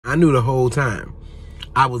I knew the whole time.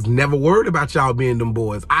 I was never worried about y'all being them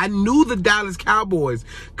boys. I knew the Dallas Cowboys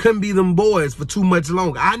couldn't be them boys for too much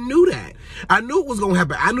longer. I knew that. I knew it was going to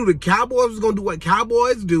happen. I knew the Cowboys was going to do what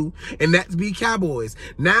Cowboys do, and that's be Cowboys.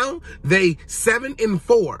 Now, they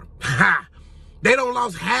 7-4. Ha! They don't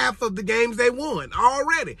lost half of the games they won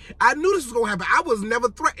already. I knew this was going to happen. I was never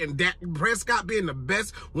threatened. Dak Prescott being the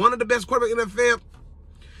best, one of the best quarterbacks in the NFL.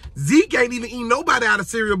 Zeke ain't even eating nobody out of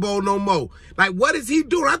cereal bowl no more. Like, what is he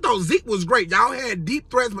doing? I thought Zeke was great. Y'all had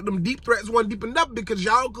deep threats, but them deep threats weren't deep enough because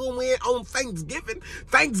y'all couldn't win on Thanksgiving.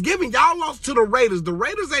 Thanksgiving, y'all lost to the Raiders. The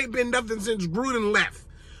Raiders ain't been nothing since Gruden left.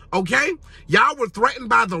 Okay? Y'all were threatened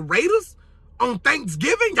by the Raiders on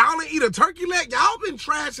Thanksgiving. Y'all ain't eat a turkey leg. Y'all been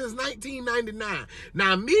trash since 1999.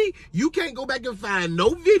 Now, me, you can't go back and find no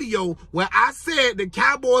video where I said the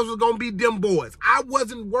Cowboys was going to be them boys. I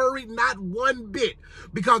wasn't worried, not one bit.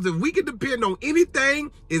 Because if we could depend on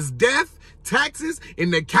anything, it's death, taxes,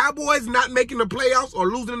 and the Cowboys not making the playoffs or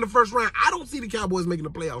losing in the first round. I don't see the Cowboys making the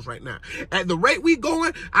playoffs right now. At the rate we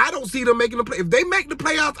going, I don't see them making the playoffs. If they make the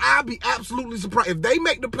playoffs, I'll be absolutely surprised. If they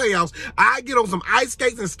make the playoffs, I get on some ice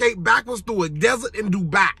skates and skate backwards through a desert in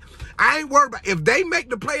Dubai. I ain't worried about if they make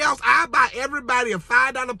the playoffs, I buy everybody a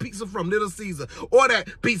 $5 pizza from Little Caesar. Or that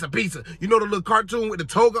pizza. You know the little cartoon with the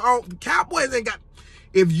toga on? The Cowboys ain't got...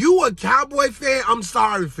 If you a Cowboy fan, I'm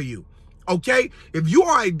sorry for you. Okay? If you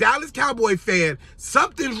are a Dallas Cowboy fan,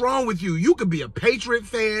 something's wrong with you. You could be a Patriot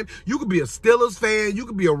fan. You could be a Steelers fan. You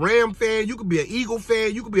could be a Ram fan. You could be an Eagle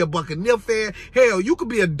fan. You could be a Buccaneer fan. Hell, you could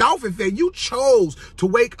be a Dolphin fan. You chose to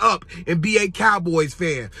wake up and be a Cowboys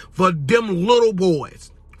fan for them little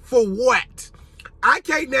boys. For what? I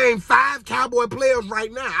can't name 5 Cowboy players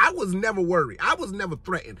right now. I was never worried. I was never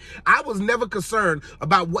threatened. I was never concerned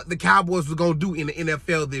about what the Cowboys were going to do in the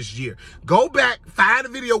NFL this year. Go back, find a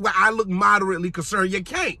video where I look moderately concerned. You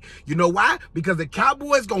can't. You know why? Because the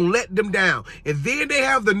Cowboys going to let them down. And then they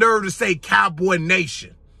have the nerve to say Cowboy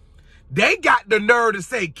Nation. They got the nerve to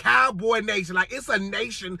say Cowboy Nation. Like, it's a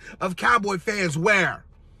nation of Cowboy fans. Where?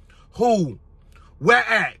 Who? Where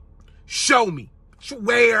at? Show me.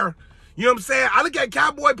 Where? You know what I'm saying? I look at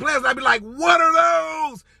Cowboy players and I be like, what are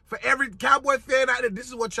those? For every Cowboy fan out there, this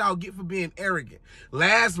is what y'all get for being arrogant.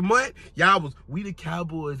 Last month, y'all was, we the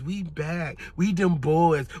Cowboys, we back, we them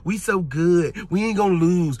boys, we so good, we ain't gonna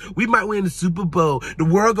lose, we might win the Super Bowl, the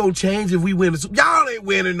world gonna change if we win the Super Bowl. Y'all ain't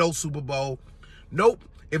winning no Super Bowl. Nope.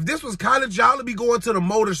 If this was college, y'all would be going to the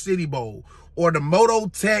Motor City Bowl or the Moto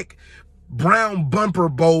Tech Brown Bumper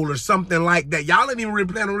Bowl or something like that. Y'all ain't even really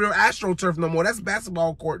playing on real AstroTurf no more. That's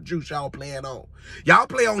basketball court juice y'all playing on. Y'all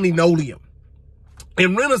play on linoleum.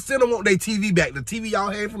 And Rent-A-Center want their TV back. The TV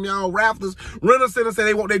y'all had from y'all rafters, Rent-A-Center said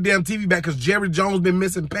they want their damn TV back because Jerry Jones been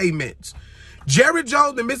missing payments. Jerry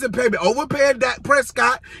Jones been missing payments. Overpaying Dak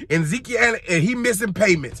Prescott and Zeke Allen, and he missing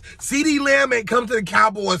payments. CeeDee Lamb ain't come to the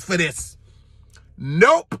Cowboys for this.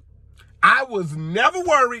 Nope. I was never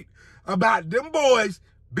worried about them boys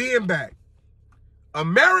being back.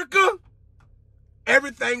 America,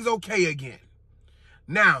 everything's okay again.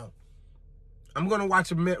 Now, I'm going to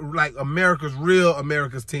watch America's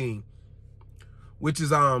team, which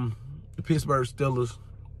is the Pittsburgh Steelers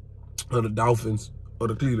or the Dolphins or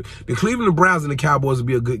the Cleveland. The Cleveland Browns and the Cowboys will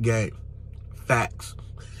be a good game. Facts.